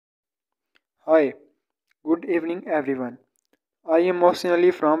Hi, good evening everyone. I am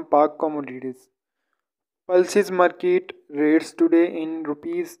Mohsin from Park Commodities. Pulses market rates today in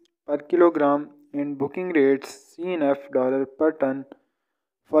rupees per kilogram and booking rates CNF dollar per ton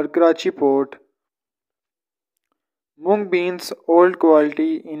for Karachi port. Mung beans old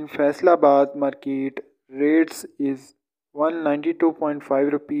quality in Faisalabad market rates is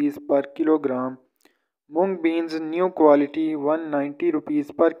 192.5 rupees per kilogram. Mung beans new quality 190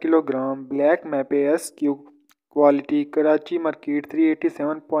 rupees per kilogram. Black Mape SQ quality Karachi market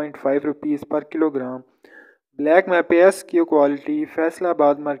 387.5 rupees per kilogram. Black Mape SQ quality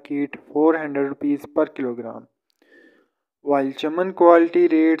Faisalabad market 400 rupees per kilogram. While Chaman quality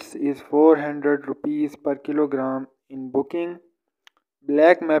rates is 400 rupees per kilogram in booking,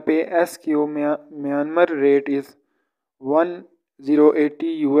 Black Mape SQ Myanmar rate is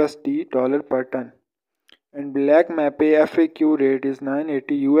 1080 USD dollar per ton and Black Mape FAQ rate is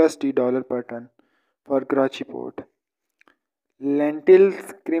 980 USD dollar per ton for Karachi port. Lentils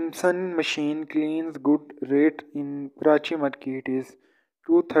Crimson machine cleans good rate in Karachi market is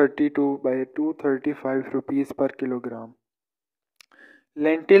 232 by 235 rupees per kilogram.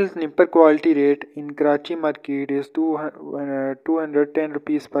 Lentils nipper quality rate in Karachi market is 210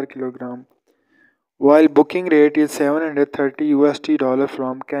 rupees per kilogram, while booking rate is 730 USD dollar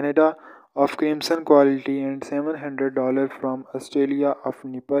from Canada of crimson quality and $700 from Australia of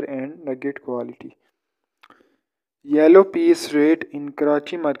nipper and nugget quality. Yellow peas rate in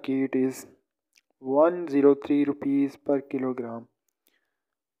Karachi market is 103 rupees per kilogram,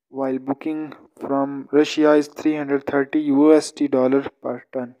 while booking from Russia is 330 USD dollar per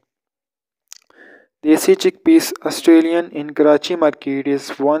ton. Desi chickpeas Australian in Karachi market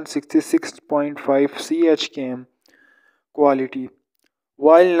is 166.5 CHKM quality,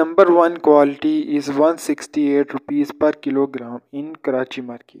 while number one quality is 168 rupees per kilogram in Karachi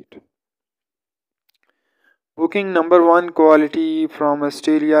market. Booking number one quality from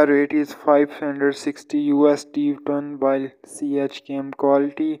Australia rate is 560 USD ton, while CHKM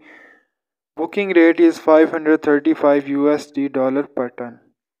quality booking rate is 535 USD dollar per ton.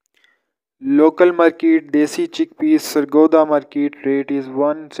 Local market Desi chickpeas Sargodha market rate is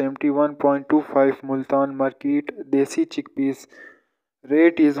 171.25. Multan market Desi chickpeas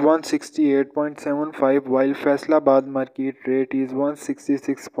rate is 168.75, while Faisalabad market rate is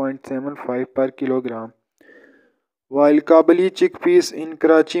 166.75 per kilogram. While Kabuli chickpeas in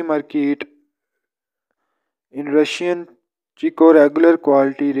Karachi market in Russian Chico regular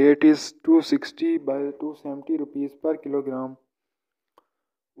quality rate is 260 by 270 rupees per kilogram,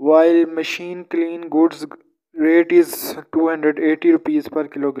 while machine clean goods rate is 280 rupees per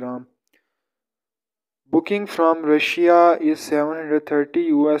kilogram. Booking from Russia is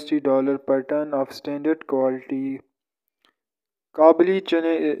 730 USD dollar per ton of standard quality. Kabuli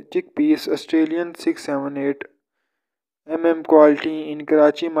chickpeas Australian 678 quality in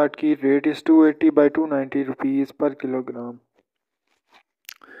Karachi market rate is 280 by 290 rupees per kilogram,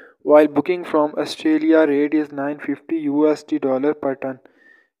 while booking from Australia rate is 950 USD dollar per ton.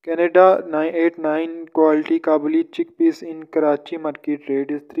 Canada 989 quality Kabuli chickpeas in Karachi market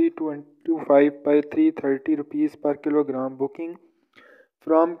rate is 325 by 330 rupees per kilogram. Booking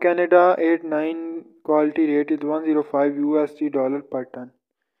from Canada 89 quality rate is 105 USD dollar per ton.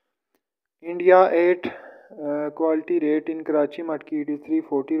 India 8 quality rate in Karachi market is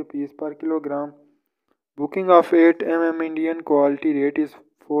 340 rupees per kilogram. Booking of 8 Indian quality rate is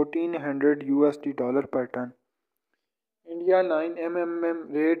 1400 USD dollar per ton. India 9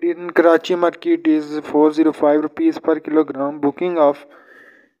 rate in Karachi market is 405 rupees per kilogram. Booking of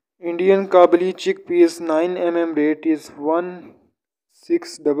Indian Kabuli chickpeas 9 rate is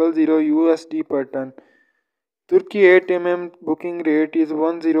 1600 USD per ton. Turkey 8 booking rate is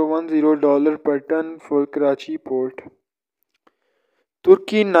 $1010 per ton for Karachi port.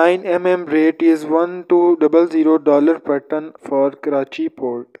 Turkey 9 rate is $1200 per ton for Karachi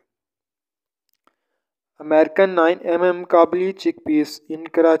port. American 9 Kabuli chickpeas in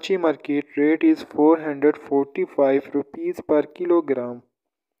Karachi market rate is 445 rupees per kilogram.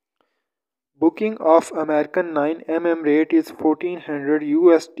 Booking of American 9 rate is 1400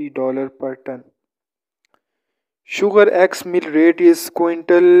 USD dollar per ton. Sugar X mill rate is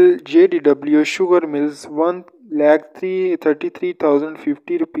quintal JDW sugar mills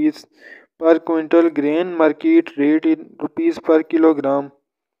 1,33,050 rupees per quintal. Grain market rate in rupees per kilogram.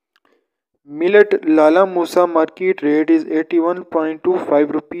 Millet Lala Musa market rate is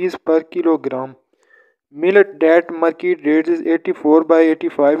 81.25 rupees per kilogram. Millet Dat market rate is 84 by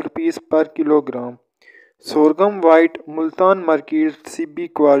 85 rupees per kilogram. Sorghum White Multan market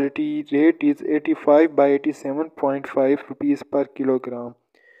CB quality rate is 85 by 87.5 rupees per kilogram.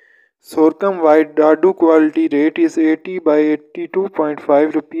 Sorghum white Dadu quality rate is 80 by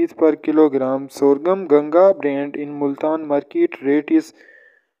 82.5 rupees per kilogram. Sorghum Ganga brand in Multan market rate is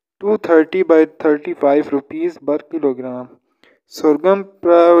 230 by 35 rupees per kilogram. Sorghum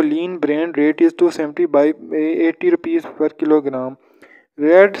Praline brand rate is 270 by 80 rupees per kilogram.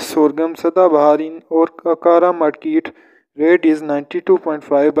 Red sorghum Sadabahar in or Akara market rate is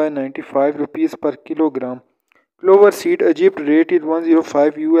 92.5 by 95 rupees per kilogram. Clover seed Egypt rate is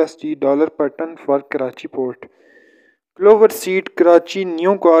 105 USD dollar per ton for Karachi port. Clover seed Karachi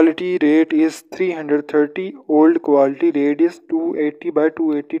new quality rate is 330, old quality rate is 280 by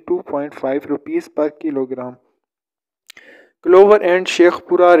 282.5 rupees per kilogram. Clover and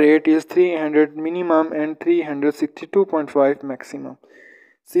Sheikhpura rate is 300 minimum and 362.5 maximum.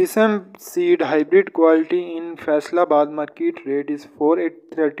 Sesame seed hybrid quality in Faisalabad market rate is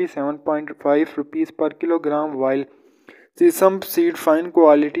 437.5 rupees per kilogram, while sesame seed fine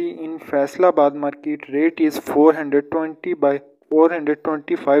quality in Faisalabad market rate is 420 by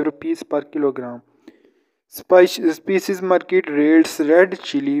 425 rupees per kilogram. Species market rates red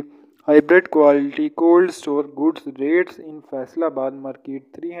chili hybrid quality cold store goods rates in Faisalabad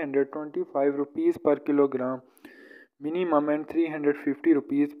market 325 rupees per kilogram minimum and 350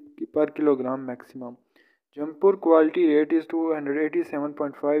 rupees per kilogram maximum. Jampur quality rate is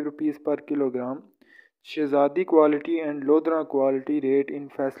 287.5 rupees per kilogram. Shehzadi quality and Lodra quality rate in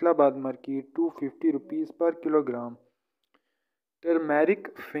Faisalabad market 250 rupees per kilogram.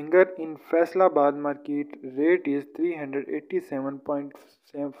 Turmeric finger in Faisalabad market rate is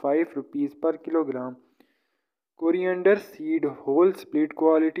 387.75 rupees per kilogram. Coriander seed whole split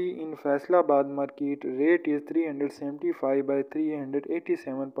quality in Faisalabad market rate is 375 by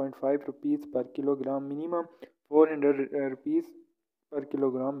 387.5 rupees per kilogram minimum 400 rupees per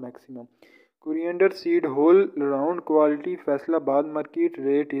kilogram maximum. Coriander seed whole round quality Faisalabad market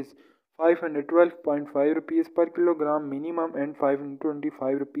rate is 512.5 rupees per kilogram minimum and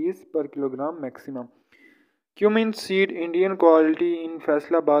 525 rupees per kilogram maximum. Cumin seed Indian quality in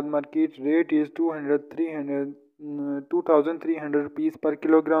Faisalabad market rate is 2300 rupees per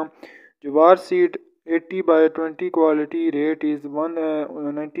kilogram. Jawar seed 80 by 20 quality rate is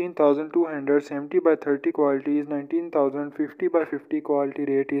 19,270 by 30 quality is 19,050 by 50 quality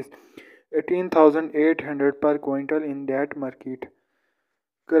rate is 18,800 per quintal in that market.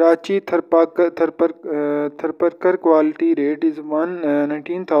 Karachi Tharparkar quality rate is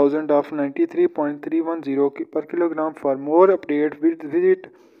 19,000 of 93.310 per kilogram. For more updates, visit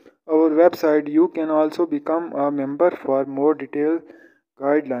our website. You can also become a member for more detailed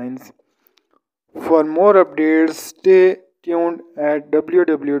guidelines. For more updates, stay tuned at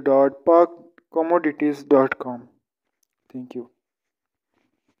www.parkcommodities.com. Thank you.